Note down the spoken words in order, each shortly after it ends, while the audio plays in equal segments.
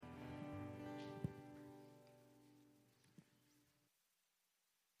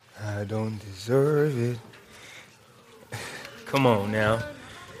I don't deserve it. Come on now.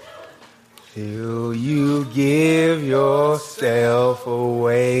 Till you give yourself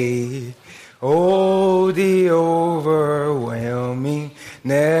away. Oh, the overwhelming,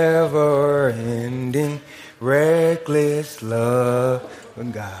 never-ending, reckless love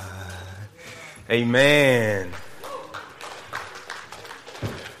of God. Amen.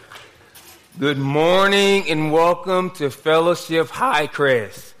 Good morning and welcome to Fellowship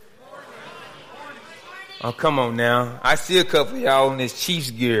Highcrest. Oh, come on now. I see a couple of y'all in this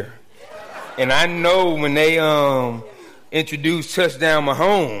Chiefs gear. And I know when they introduce Touchdown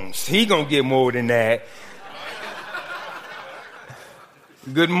Mahomes, he gonna get more than that.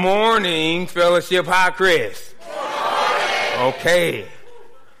 Good morning, Fellowship Highcrest. Okay.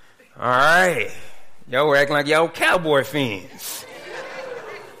 All right. Y'all were acting like y'all Cowboy fans.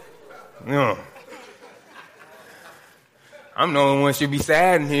 Yeah. I'm the only one should be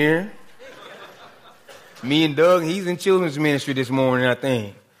sad in here. Me and Doug, he's in children's ministry this morning, I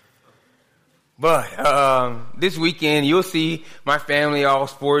think. But this weekend, you'll see my family all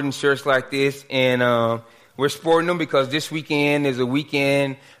sporting shirts like this, and we're sporting them because this weekend is a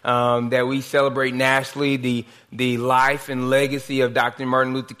weekend that we celebrate nationally the life and legacy of Dr.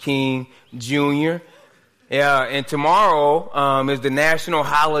 Martin Luther King Jr. Yeah, and tomorrow is the national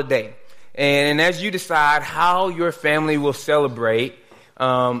holiday. And as you decide how your family will celebrate,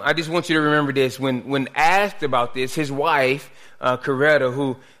 I just want you to remember this. When asked about this, his wife, Coretta,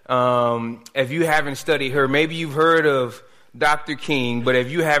 who, if you haven't studied her, maybe you've heard of Dr. King, but if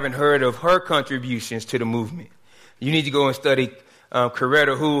you haven't heard of her contributions to the movement, you need to go and study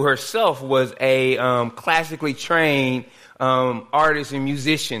Coretta, who herself was a classically trained artist and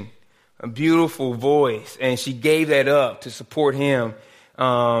musician, a beautiful voice, and she gave that up to support him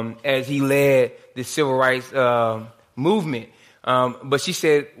as he led the civil rights movement. But she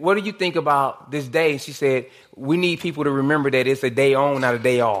said, what do you think about this day? And she said, we need people to remember that it's a day on, not a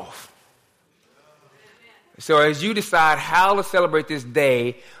day off. So as you decide how to celebrate this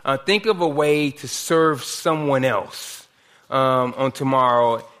day, think of a way to serve someone else on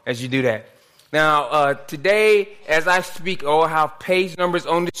tomorrow as you do that. Now, today, as I speak, I'll have page numbers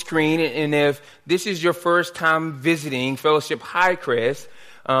on the screen. And if this is your first time visiting Fellowship Highcrest,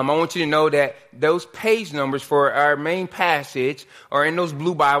 I want you to know that those page numbers for our main passage are in those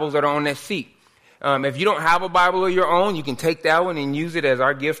blue Bibles that are on that seat. If you don't have a Bible of your own, you can take that one and use it as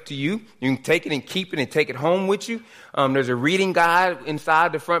our gift to you. You can take it and keep it and take it home with you. There's a reading guide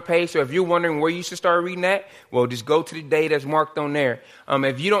inside the front page. So if you're wondering where you should start reading that, well, just go to the day that's marked on there.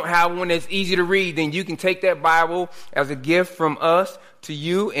 If you don't have one that's easy to read, then you can take that Bible as a gift from us to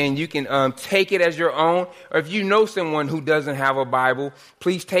you, and you can take it as your own. Or if you know someone who doesn't have a Bible,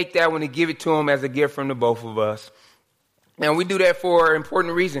 please take that one and give it to them as a gift from the both of us. And we do that for an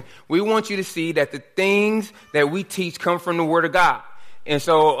important reason. We want you to see that the things that we teach come from the Word of God. And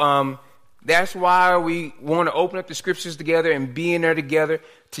so that's why we want to open up the scriptures together and be in there together.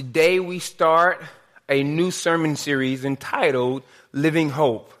 Today we start a new sermon series entitled Living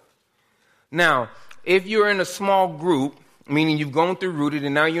Hope. Now, if you're in a small group, meaning you've gone through Rooted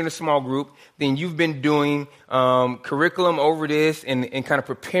and now you're in a small group, then you've been doing curriculum over this and kind of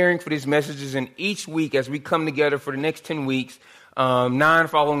preparing for these messages. And each week as we come together for the next 10 weeks, 9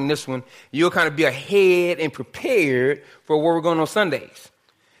 following this one, you'll kind of be ahead and prepared for where we're going on Sundays.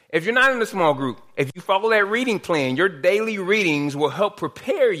 If you're not in a small group, if you follow that reading plan, your daily readings will help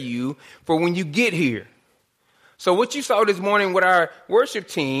prepare you for when you get here. So what you saw this morning with our worship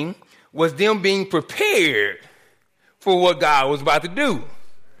team was them being prepared for what God was about to do.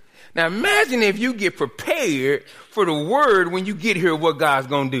 Now imagine if you get prepared for the word when you get here, what God's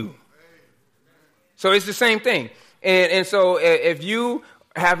going to do. So it's the same thing. And so if you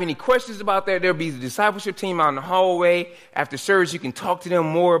have any questions about that, there'll be the discipleship team out in the hallway. After service, you can talk to them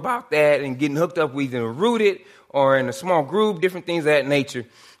more about that and getting hooked up with either Rooted or in a small group, different things of that nature.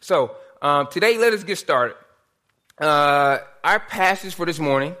 So today, let us get started. Our passage for this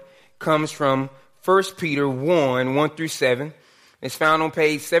morning comes from 1 Peter 1 through 7. It's found on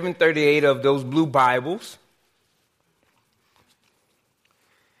page 738 of those blue Bibles.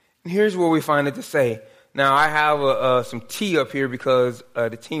 And here's where we find it to say. Now, I have some tea up here because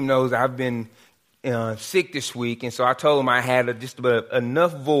the team knows I've been sick this week. And so I told them I had just about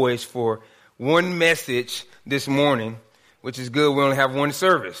enough voice for one message this morning, which is good. We only have one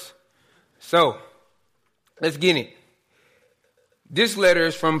service. So let's get it. This letter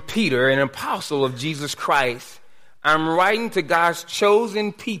is from Peter, an apostle of Jesus Christ. I'm writing to God's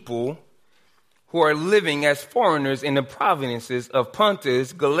chosen people who are living as foreigners in the provinces of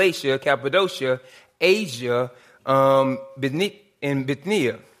Pontus, Galatia, Cappadocia, Asia, and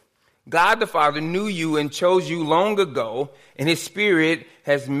Bithynia. God the Father knew you and chose you long ago, and his Spirit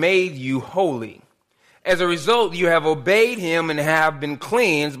has made you holy. As a result, you have obeyed him and have been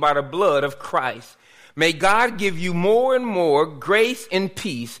cleansed by the blood of Christ. May God give you more and more grace and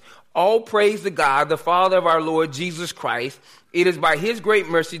peace. All praise to God, the Father of our Lord Jesus Christ. It is by his great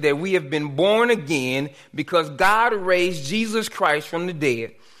mercy that we have been born again, because God raised Jesus Christ from the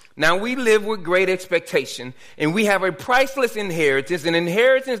dead. Now we live with great expectation, and we have a priceless inheritance, an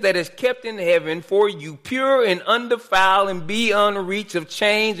inheritance that is kept in heaven for you, pure and undefiled and beyond reach of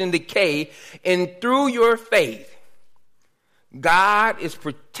change and decay. And through your faith, God is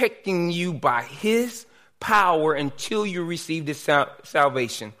protecting you by his power until you receive this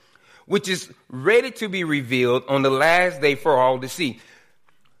salvation, which is ready to be revealed on the last day for all to see.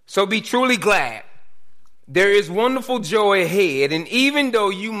 So be truly glad. There is wonderful joy ahead, and even though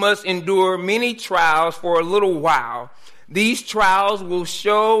you must endure many trials for a little while, these trials will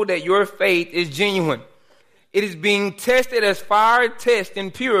show that your faith is genuine. It is being tested as fire tests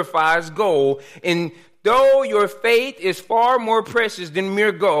and purifies gold, and though your faith is far more precious than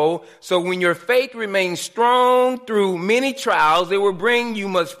mere gold, so when your faith remains strong through many trials, it will bring you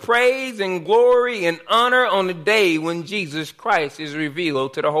much praise and glory and honor on the day when Jesus Christ is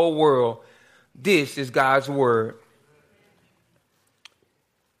revealed to the whole world. This is God's word.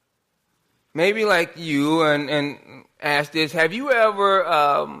 Maybe like you and ask this, have you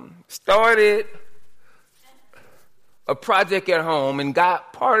ever started a project at home and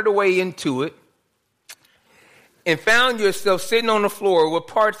got part of the way into it and found yourself sitting on the floor with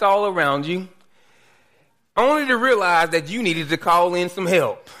parts all around you, only to realize that you needed to call in some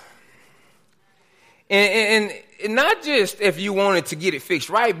help? And not just if you wanted to get it fixed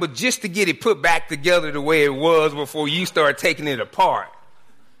right, but just to get it put back together the way it was before you start taking it apart.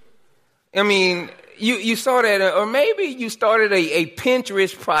 I mean, you saw that, or maybe you started a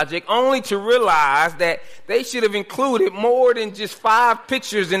Pinterest project only to realize that they should have included more than just 5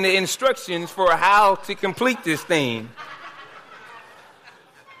 pictures in the instructions for how to complete this thing.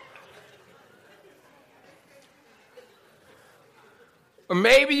 Or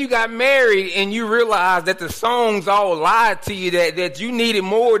maybe you got married and you realized that the songs all lied to you, that you needed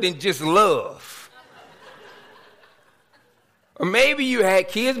more than just love. Or maybe you had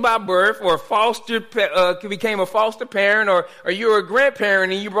kids by birth, or became a foster parent, or you're a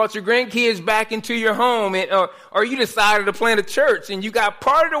grandparent and you brought your grandkids back into your home, or you decided to plant a church and you got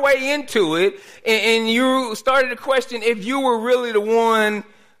part of the way into it, and you started to question if you were really the one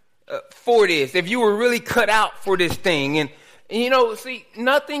for this, if you were really cut out for this thing. And you know, see,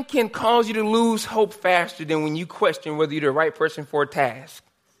 nothing can cause you to lose hope faster than when you question whether you're the right person for a task.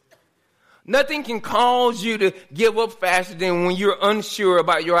 Nothing can cause you to give up faster than when you're unsure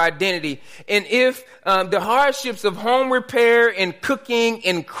about your identity. And if the hardships of home repair and cooking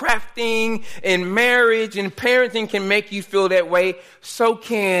and crafting and marriage and parenting can make you feel that way, so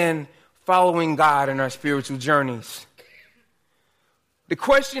can following God in our spiritual journeys. The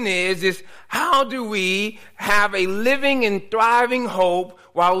question is how do we have a living and thriving hope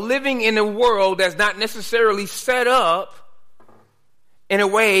while living in a world that's not necessarily set up in a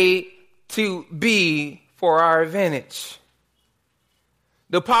way to be for our advantage?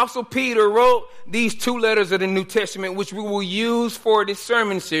 The Apostle Peter wrote these 2 letters of the New Testament, which we will use for this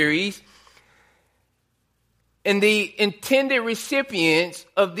sermon series. And the intended recipients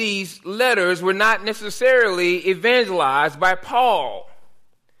of these letters were not necessarily evangelized by Paul.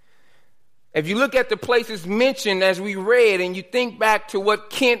 If you look at the places mentioned as we read, and you think back to what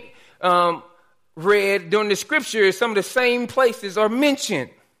Kent read during the scriptures, some of the same places are mentioned.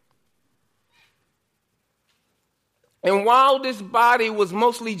 And while this body was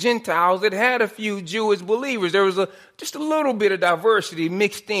mostly Gentiles, it had a few Jewish believers. There was just a little bit of diversity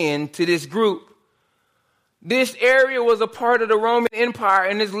mixed in to this group. This area was a part of the Roman Empire,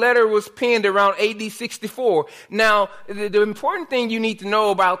 and this letter was penned around AD 64. Now, the important thing you need to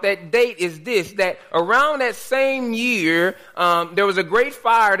know about that date is this, that around that same year, there was a great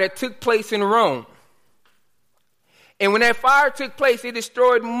fire that took place in Rome. And when that fire took place, it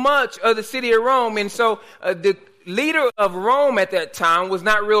destroyed much of the city of Rome. And so the leader of Rome at that time was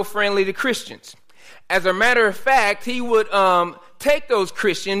not real friendly to Christians. As a matter of fact, he would take those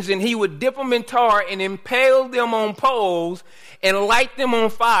Christians and he would dip them in tar and impale them on poles and light them on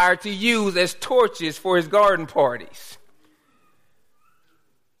fire to use as torches for his garden parties.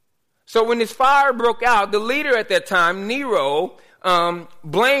 So when this fire broke out, the leader at that time, Nero,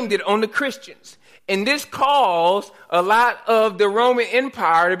 blamed it on the Christians. And this caused a lot of the Roman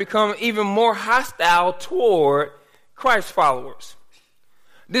Empire to become even more hostile toward Christ followers.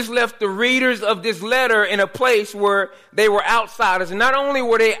 This left the readers of this letter in a place where they were outsiders. And not only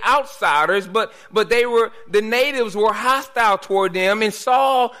were they outsiders, but the natives were hostile toward them and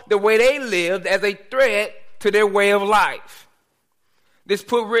saw the way they lived as a threat to their way of life. This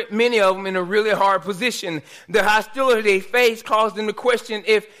put many of them in a really hard position. The hostility they faced caused them to question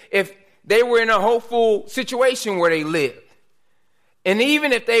if they were in a hopeful situation where they lived. And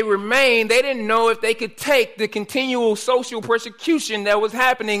even if they remained, they didn't know if they could take the continual social persecution that was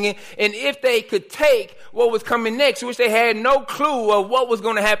happening and if they could take what was coming next, which they had no clue of what was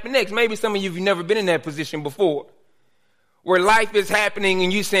going to happen next. Maybe some of you have never been in that position before, where life is happening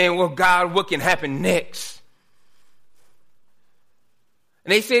and you saying, well, God, what can happen next?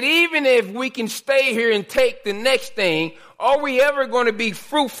 And they said, even if we can stay here and take the next thing, are we ever going to be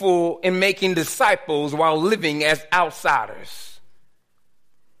fruitful in making disciples while living as outsiders?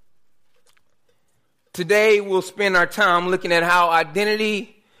 Today, we'll spend our time looking at how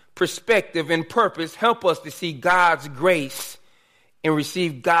identity, perspective, and purpose help us to see God's grace and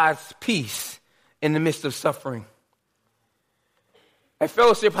receive God's peace in the midst of suffering. At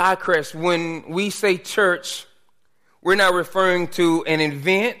Fellowship Highcrest, when we say church, we're not referring to an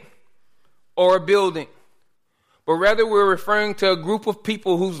event or a building, but rather we're referring to a group of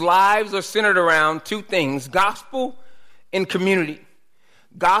people whose lives are centered around two things: gospel and community.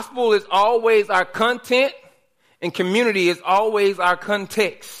 Gospel is always our content, and community is always our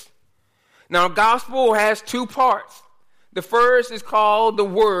context. Now, gospel has two parts. The first is called the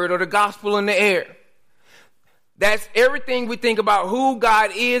word, or the gospel in the air. That's everything we think about who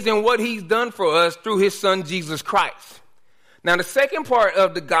God is and what he's done for us through his son, Jesus Christ. Now, the second part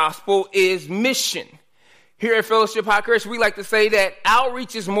of the gospel is mission. Here at Fellowship Highcrest, we like to say that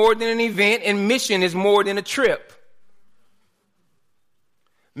outreach is more than an event and mission is more than a trip.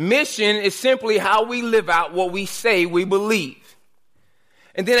 Mission is simply how we live out what we say we believe.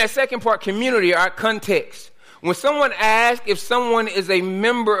 And then that second part, community, our context. When someone asks if someone is a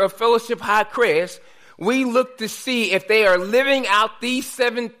member of Fellowship Highcrest, we look to see if they are living out these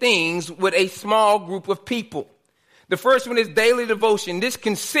 7 things with a small group of people. The first one is daily devotion. This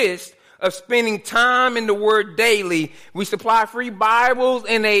consists of spending time in the Word daily. We supply free Bibles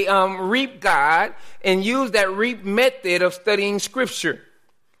and a REAP guide and use that REAP method of studying Scripture.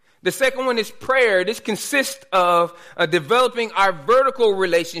 The second one is prayer. This consists of developing our vertical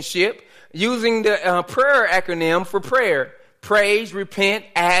relationship using the prayer acronym for prayer: praise, repent,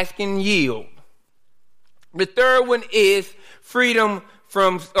 ask, and yield. The third one is freedom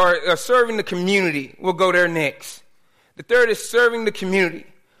from or serving the community. We'll go there next. The third is serving the community.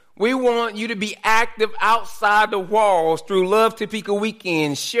 We want you to be active outside the walls through Love Topeka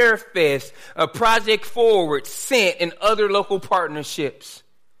Weekend, Share Fest, Project Forward, Scent, and other local partnerships.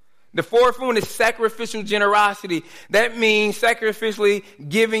 The fourth one is sacrificial generosity. That means sacrificially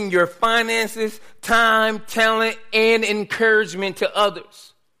giving your finances, time, talent, and encouragement to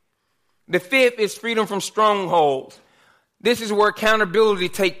others. The fifth is freedom from strongholds. This is where accountability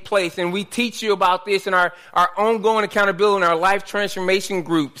takes place, and we teach you about this in our ongoing accountability in our life transformation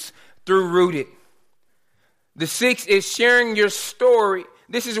groups through Rooted. The sixth is sharing your story.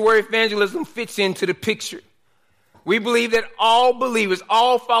 This is where evangelism fits into the picture. We believe that all believers,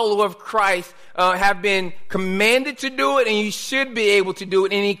 all followers of Christ have been commanded to do it, and you should be able to do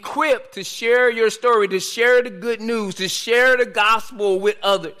it and equipped to share your story, to share the good news, to share the gospel with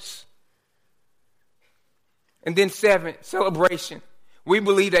others. And then 7, celebration. We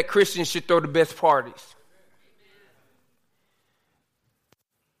believe that Christians should throw the best parties.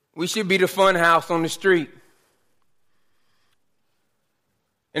 We should be the fun house on the street.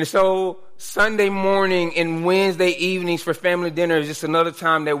 And so Sunday morning and Wednesday evenings for family dinner is just another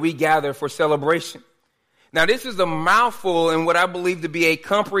time that we gather for celebration. Now, this is a mouthful and what I believe to be a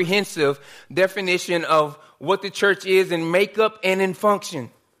comprehensive definition of what the church is in makeup and in function.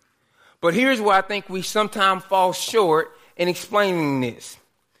 But here's where I think we sometimes fall short in explaining this.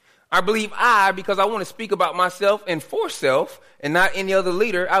 I believe because I want to speak about myself and for self and not any other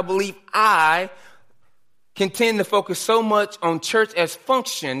leader, I believe I can tend to focus so much on church as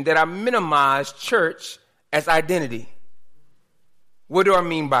function that I minimize church as identity. What do I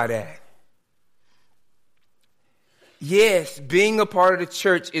mean by that? Yes, being a part of the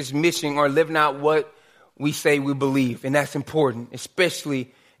church is mission or living out what we say we believe, and that's important,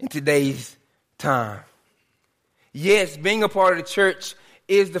 especially in today's time. Yes, being a part of the church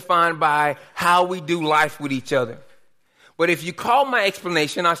is defined by how we do life with each other. But if you call my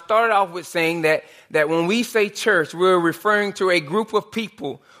explanation, I started off with saying that when we say church, we're referring to a group of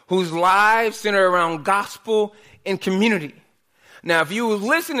people whose lives center around gospel and community. Now, if you were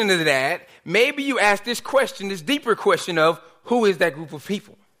listening to that, maybe you asked this question, this deeper question of who is that group of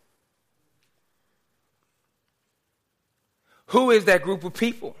people? Who is that group of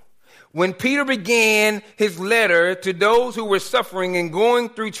people? When Peter began his letter to those who were suffering and going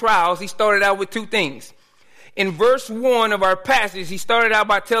through trials, he started out with two things. In verse 1 of our passage, he started out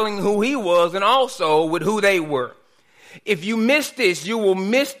by telling who he was and also with who they were. If you miss this, you will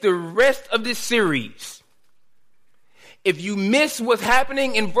miss the rest of this series. If you miss what's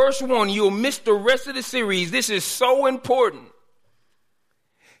happening in verse 1, you'll miss the rest of the series. This is so important.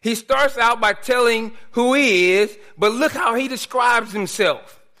 He starts out by telling who he is, but look how he describes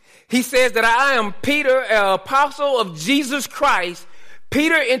himself. He says that I am Peter, an apostle of Jesus Christ.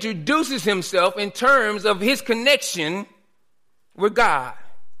 Peter introduces himself in terms of his connection with God.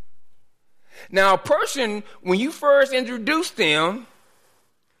 Now, a person, when you first introduce them,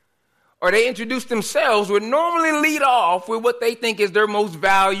 or they introduce themselves, would normally lead off with what they think is their most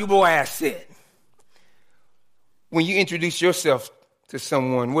valuable asset. When you introduce yourself to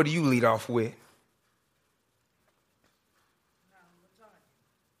someone, what do you lead off with?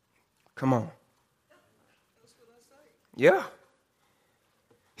 Come on. Yeah.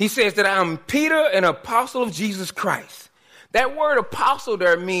 He says that I'm Peter, an apostle of Jesus Christ. That word apostle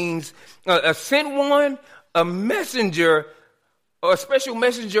there means a sent one, a messenger, or a special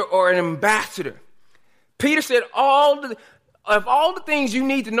messenger, or an ambassador. Peter said, of all the things you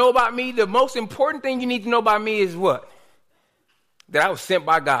need to know about me, the most important thing you need to know about me is what? That I was sent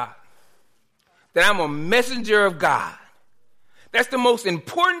by God. That I'm a messenger of God. That's the most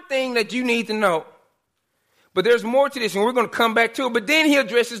important thing that you need to know. But there's more to this, and we're going to come back to it. But then he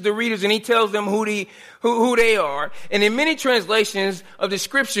addresses the readers, and he tells them who they are. And in many translations of the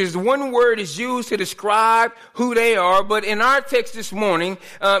scriptures, one word is used to describe who they are. But in our text this morning,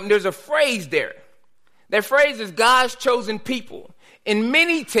 there's a phrase there. That phrase is God's chosen people. In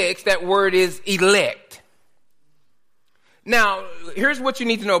many texts, that word is elect. Now, here's what you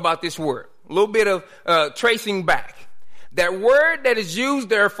need to know about this word. A little bit of tracing back. That word that is used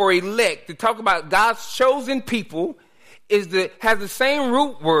there for elect, to talk about God's chosen people, has the same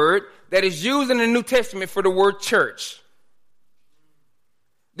root word that is used in the New Testament for the word church.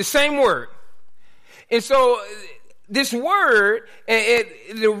 The same word. And so this word,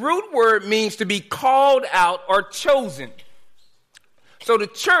 the root word means to be called out or chosen. So the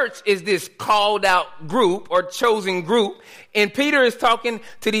church is this called out group or chosen group. And Peter is talking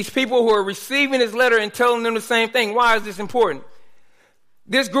to these people who are receiving his letter and telling them the same thing. Why is this important?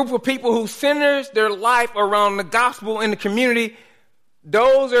 This group of people who centers their life around the gospel in the community,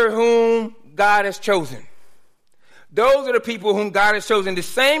 those are whom God has chosen. Those are the people whom God has chosen. The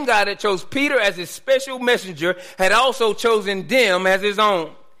same God that chose Peter as his special messenger had also chosen them as his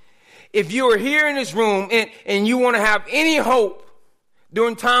own. If you are here in this room and you want to have any hope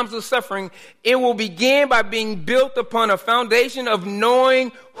during times of suffering, it will begin by being built upon a foundation of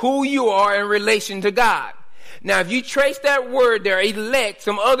knowing who you are in relation to God. Now, if you trace that word there, elect,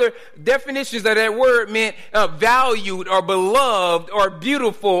 some other definitions of that word meant valued or beloved or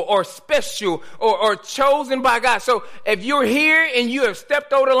beautiful or special or chosen by God. So if you're here and you have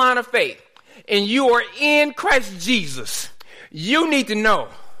stepped over the line of faith and you are in Christ Jesus, you need to know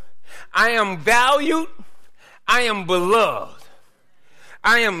I am valued, I am beloved.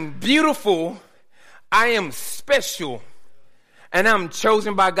 I am beautiful, I am special, and I'm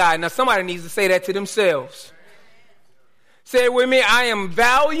chosen by God. Now, somebody needs to say that to themselves. Say it with me. I am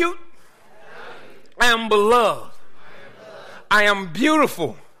valued, I am beloved, I am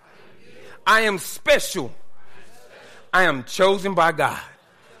beautiful, I am special, I am chosen by God.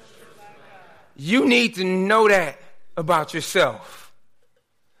 You need to know that about yourself.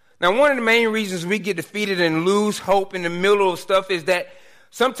 Now, one of the main reasons we get defeated and lose hope in the middle of stuff is that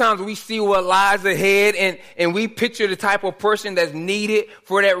sometimes we see what lies ahead and we picture the type of person that's needed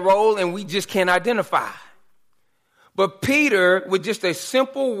for that role and we just can't identify. But Peter, with just a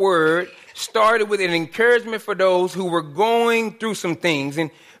simple word, started with an encouragement for those who were going through some things.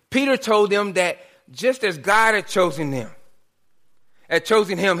 And Peter told them that just as God had chosen him,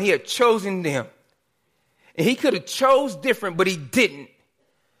 he had chosen them. And he could have chose different, but he didn't.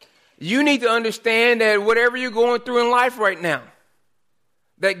 You need to understand that whatever you're going through in life right now,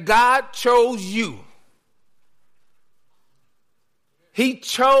 that God chose you. He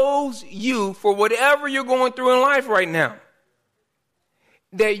chose you for whatever you're going through in life right now.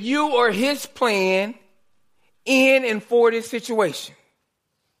 That you are his plan in and for this situation.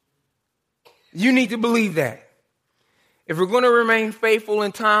 You need to believe that. If we're going to remain faithful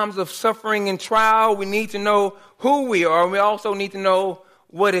in times of suffering and trial, we need to know who we are, and we also need to know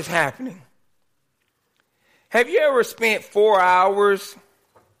what is happening. Have you ever spent 4 hours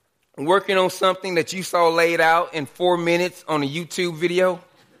working on something that you saw laid out in 4 minutes on a YouTube video?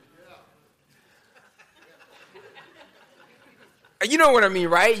 You know what I mean,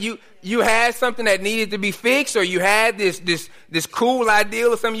 right? You had something that needed to be fixed, or you had this cool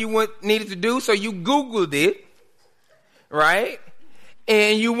ideal of something you needed to do, so you Googled it, right?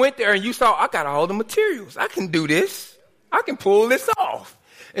 And you went there and you saw, I got all the materials. I can do this. I can pull this off.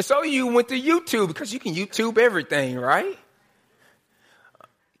 And so you went to YouTube, because you can YouTube everything, right?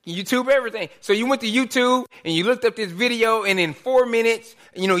 YouTube everything. So you went to YouTube and you looked up this video, and in 4 minutes,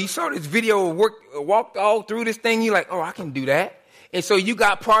 you saw this video walked all through this thing. You're like, oh, I can do that. And so you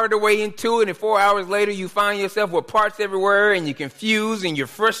got part of the way into it, and 4 hours later, you find yourself with parts everywhere, and you're confused and you're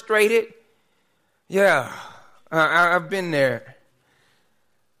frustrated. Yeah, I've been there.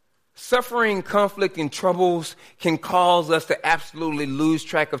 Suffering, conflict, and troubles can cause us to absolutely lose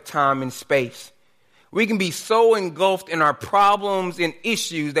track of time and space. We can be so engulfed in our problems and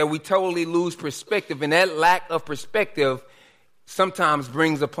issues that we totally lose perspective, and that lack of perspective sometimes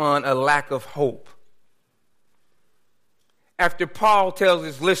brings upon a lack of hope. After Paul tells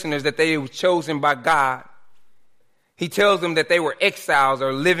his listeners that they were chosen by God, he tells them that they were exiles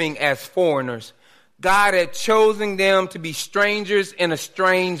or living as foreigners. God had chosen them to be strangers in a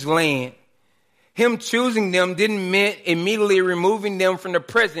strange land. Him choosing them didn't mean immediately removing them from the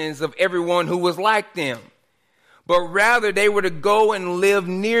presence of everyone who was like them, but rather they were to go and live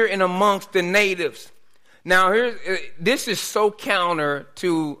near and amongst the natives. Now, this is so counter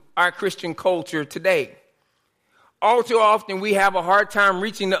to our Christian culture today. All too often, we have a hard time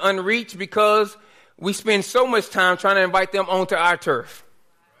reaching the unreached because we spend so much time trying to invite them onto our turf.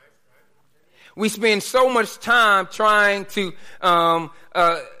 We spend so much time trying to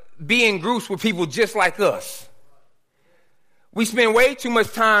be in groups with people just like us. We spend way too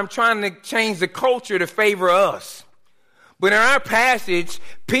much time trying to change the culture to favor us. But in our passage,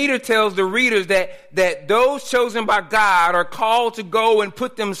 Peter tells the readers that those chosen by God are called to go and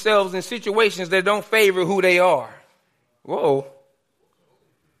put themselves in situations that don't favor who they are. Whoa.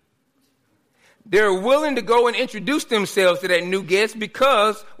 They're willing to go and introduce themselves to that new guest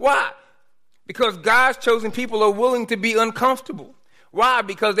because, why? Because God's chosen people are willing to be uncomfortable. Why?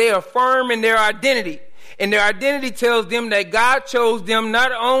 Because they are firm in their identity. And their identity tells them that God chose them,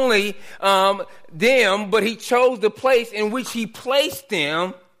 not only them, but he chose the place in which he placed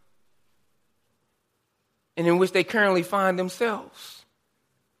them and in which they currently find themselves.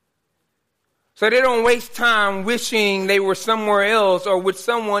 So they don't waste time wishing they were somewhere else or with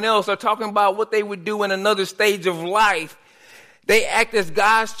someone else or talking about what they would do in another stage of life. They act as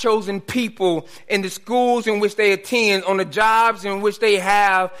God's chosen people in the schools in which they attend, on the jobs in which they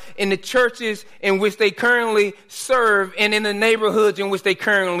have, in the churches in which they currently serve, and in the neighborhoods in which they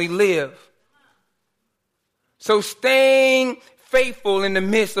currently live. So staying faithful in the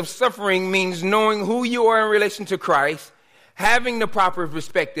midst of suffering means knowing who you are in relation to Christ, having the proper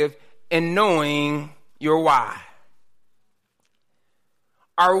perspective, and knowing your why.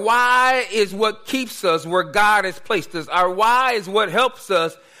 Our why is what keeps us where God has placed us. Our why is what helps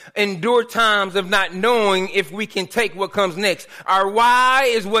us endure times of not knowing if we can take what comes next. Our why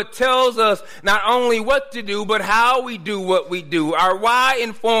is what tells us not only what to do, but how we do what we do. Our why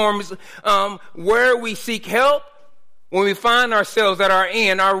informs where we seek help when we find ourselves at our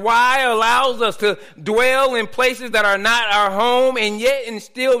end. Our why allows us to dwell in places that are not our home and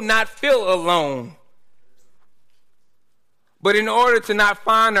still not feel alone. But in order to not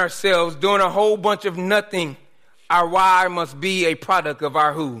find ourselves doing a whole bunch of nothing, our why must be a product of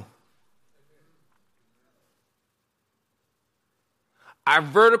our who. Our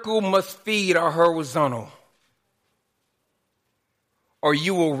vertical must feed our horizontal, or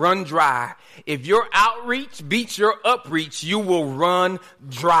you will run dry. If your outreach beats your upreach, you will run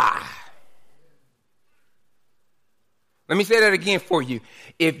dry. Let me say that again for you.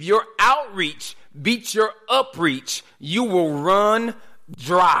 If your outreach beats your upreach, you will run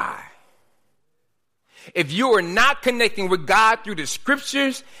dry. If you are not connecting with God through the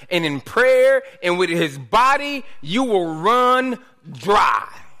scriptures and in prayer and with his body, you will run dry.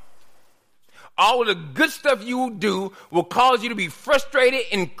 All of the good stuff you will do will cause you to be frustrated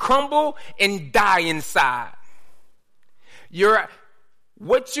and crumble and die inside.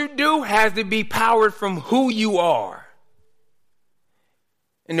 What you do has to be powered from who you are.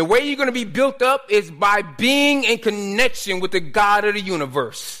 And the way you're going to be built up is by being in connection with the God of the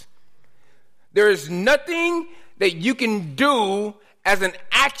universe. There is nothing that you can do as an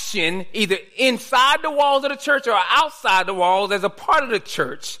action, either inside the walls of the church or outside the walls as a part of the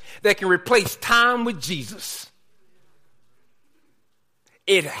church, that can replace time with Jesus.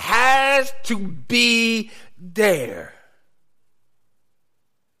 It has to be there.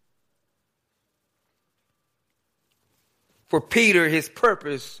 For Peter, his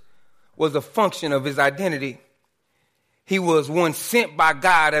purpose was a function of his identity. He was one sent by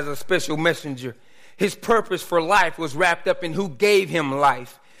God as a special messenger. His purpose for life was wrapped up in who gave him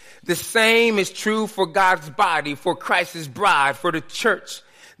life. The same is true for God's body, for Christ's bride, for the church.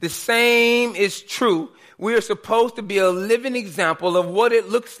 The same is true. We are supposed to be a living example of what it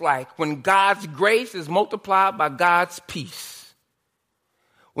looks like when God's grace is multiplied by God's peace.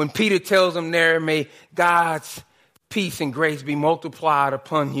 When Peter tells them there, may God's peace and grace be multiplied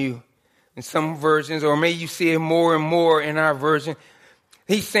upon you. In some versions, or may you see it more and more in our version.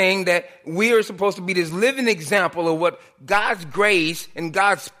 He's saying that we are supposed to be this living example of what God's grace and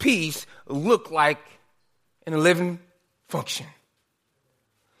God's peace look like in a living function.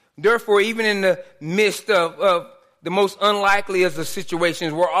 Therefore, even in the midst of the most unlikely of the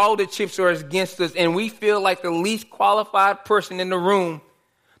situations where all the chips are against us and we feel like the least qualified person in the room,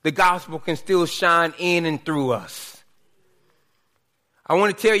 the gospel can still shine in and through us. I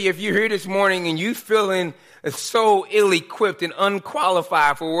want to tell you, if you're here this morning and you're feeling so ill-equipped and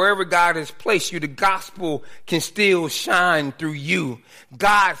unqualified for wherever God has placed you, the gospel can still shine through you.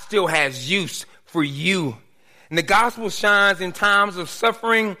 God still has use for you. And the gospel shines in times of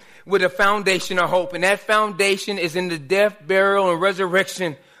suffering with a foundation of hope. And that foundation is in the death, burial, and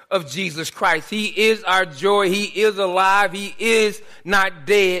resurrection of Jesus Christ. He is our joy. He is alive. He is not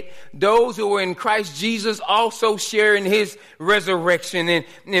dead. Those who are in Christ Jesus also share in his resurrection.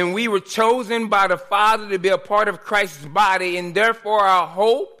 And we were chosen by the Father to be a part of Christ's body. And therefore our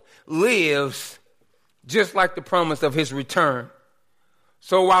hope lives just like the promise of his return.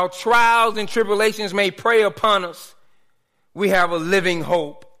 So while trials and tribulations may prey upon us, we have a living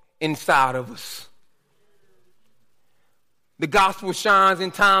hope inside of us. The gospel shines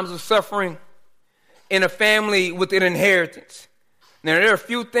in times of suffering in a family with an inheritance. Now, there are a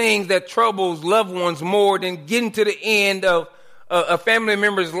few things that troubles loved ones more than getting to the end of a family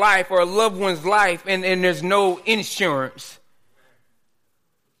member's life or a loved one's life and there's no insurance.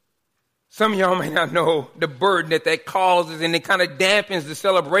 Some of y'all may not know the burden that causes, and it kind of dampens the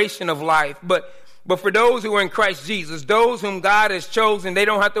celebration of life. But for those who are in Christ Jesus, those whom God has chosen, they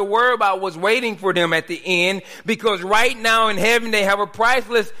don't have to worry about what's waiting for them at the end, because right now in heaven they have a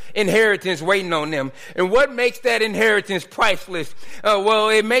priceless inheritance waiting on them. And what makes that inheritance priceless? Well,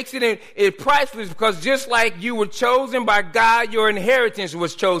 it makes it priceless because just like you were chosen by God, your inheritance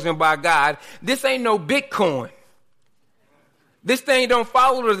was chosen by God. This ain't no Bitcoin. This thing don't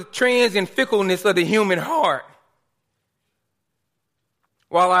follow the trends and fickleness of the human heart.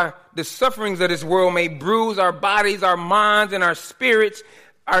 While the sufferings of this world may bruise our bodies, our minds, and our spirits,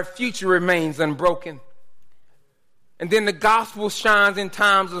 our future remains unbroken. And then the gospel shines in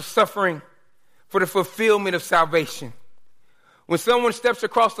times of suffering for the fulfillment of salvation. When someone steps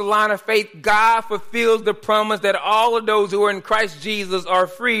across the line of faith, God fulfills the promise that all of those who are in Christ Jesus are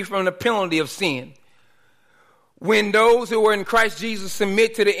free from the penalty of sin. When those who are in Christ Jesus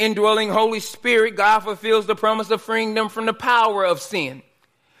submit to the indwelling Holy Spirit, God fulfills the promise of freeing them from the power of sin.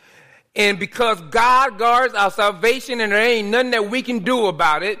 And because God guards our salvation and there ain't nothing that we can do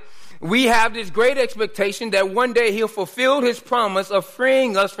about it, we have this great expectation that one day he'll fulfill his promise of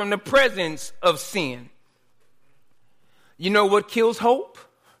freeing us from the presence of sin. You know what kills hope?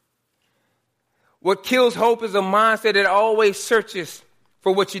 What kills hope is a mindset that always searches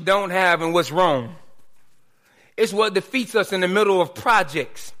for what you don't have and what's wrong. It's what defeats us in the middle of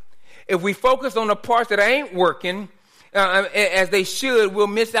projects. If we focus on the parts that ain't working, as they should, we'll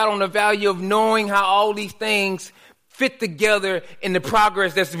miss out on the value of knowing how all these things fit together in the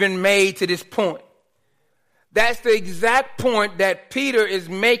progress that's been made to this point. That's the exact point that Peter is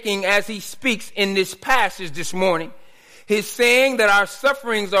making as he speaks in this passage this morning. He's saying that our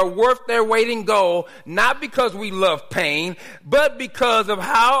sufferings are worth their weight in gold, not because we love pain, but because of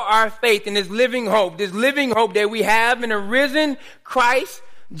how our faith in this living hope that we have in a risen Christ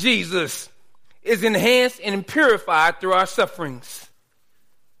Jesus, is enhanced and purified through our sufferings.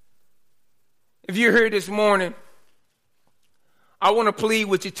 If you're here this morning, I want to plead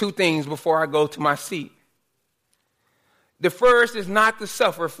with you two things before I go to my seat. The first is not to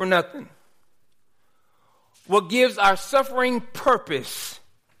suffer for nothing. What gives our suffering purpose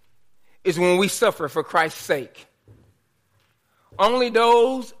is when we suffer for Christ's sake. Only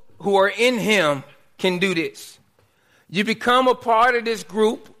those who are in him can do this. You become a part of this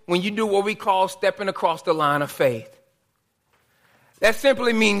group when you do what we call stepping across the line of faith. That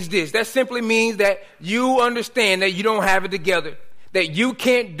simply means this. That simply means that you understand that you don't have it together, that you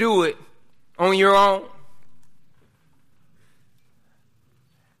can't do it on your own,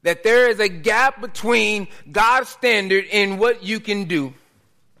 that there is a gap between God's standard and what you can do.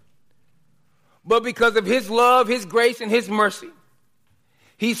 But because of his love, his grace, and his mercy,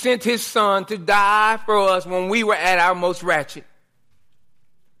 He sent his son to die for us when we were at our most wretched,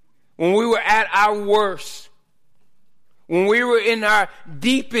 when we were at our worst, when we were in our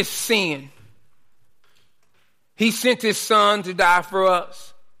deepest sin. He sent his son to die for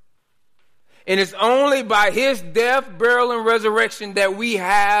us. And it's only by his death, burial, and resurrection that we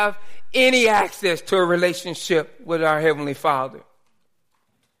have any access to a relationship with our Heavenly Father.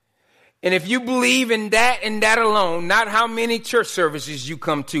 And if you believe in that and that alone, not how many church services you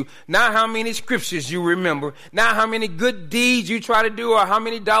come to, not how many scriptures you remember, not how many good deeds you try to do or how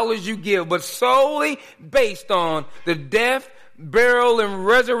many dollars you give, but solely based on the death, burial, and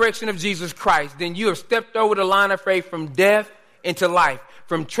resurrection of Jesus Christ, then you have stepped over the line of faith from death into life,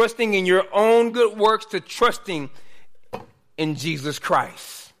 from trusting in your own good works to trusting in Jesus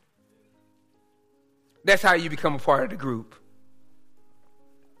Christ. That's how you become a part of the group.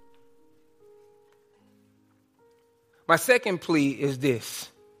 My second plea is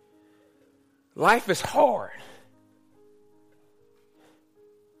this. Life is hard.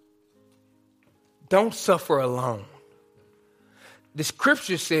 Don't suffer alone. The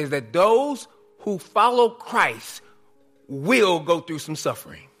scripture says that those who follow Christ will go through some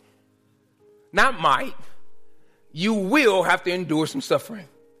suffering. Not might. You will have to endure some suffering.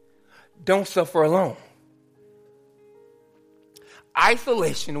 Don't suffer alone.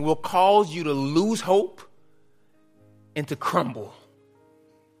 Isolation will cause you to lose hope and to crumble.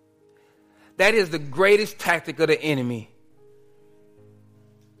 That is the greatest tactic of the enemy.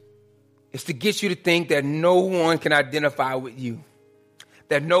 It's to get you to think that no one can identify with you,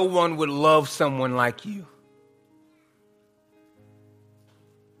 that no one would love someone like you,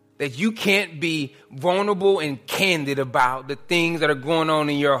 that you can't be vulnerable and candid about the things that are going on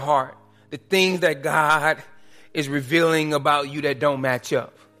in your heart, the things that God is revealing about you that don't match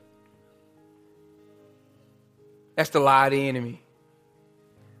up. That's the lie of the enemy.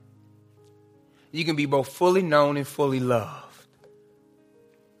 You can be both fully known and fully loved.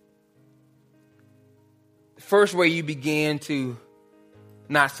 The first way you begin to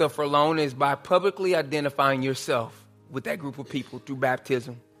not suffer alone is by publicly identifying yourself with that group of people through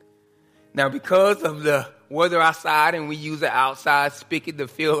baptism. Now, because of the weather outside and we use the outside spigot to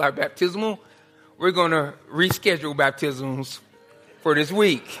fill our baptismal, we're going to reschedule baptisms for this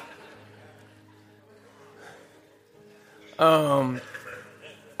week.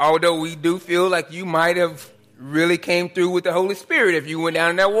 Although we do feel like you might have really came through with the Holy Spirit if you went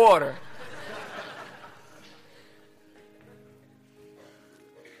down in that water.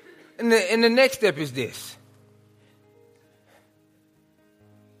 And the next step is this.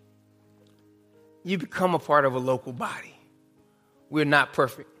 You become a part of a local body. We're not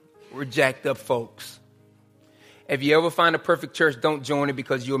perfect. We're jacked up folks. If you ever find a perfect church, don't join it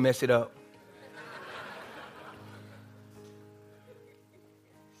because you'll mess it up.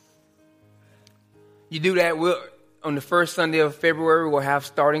 You do that, on the first Sunday of February, we'll have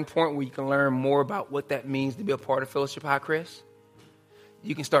Starting Point where you can learn more about what that means to be a part of Fellowship High Crest.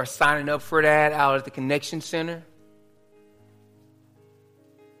 You can start signing up for that out at the Connection Center.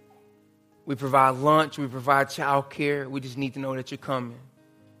 We provide lunch. We provide child care. We just need to know that you're coming.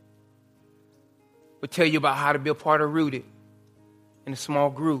 We'll tell you about how to be a part of Rooted in a small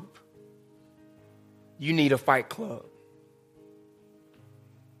group. You need a fight club.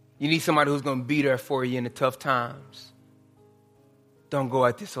 You need somebody who's going to be there for you in the tough times. Don't go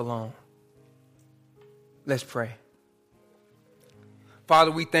at this alone. Let's pray.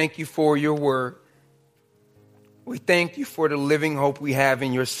 Father, we thank you for your word. We thank you for the living hope we have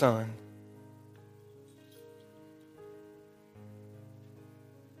in your Son.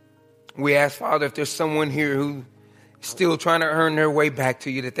 We ask, Father, if there's someone here who is still trying to earn their way back to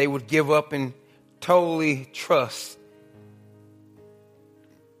you, that they would give up and totally trust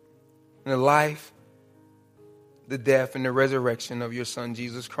in the life, the death, and the resurrection of your Son,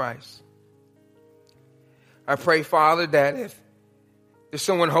 Jesus Christ. I pray, Father, that if there's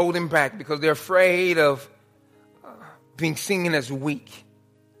someone holding back because they're afraid of being seen as weak,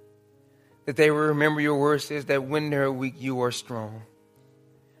 that they will remember your word says that when they're weak, you are strong.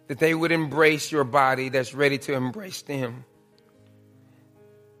 That they would embrace your body that's ready to embrace them.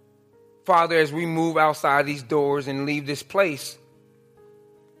 Father, as we move outside these doors and leave this place,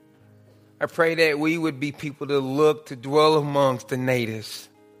 I pray that we would be people to look to dwell amongst the natives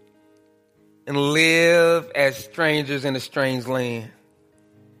and live as strangers in a strange land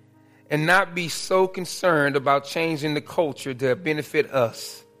and not be so concerned about changing the culture to benefit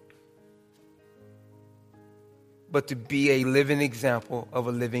us, but to be a living example of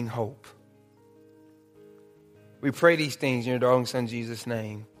a living hope. We pray these things in your darling Son Jesus'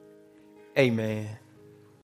 name. Amen.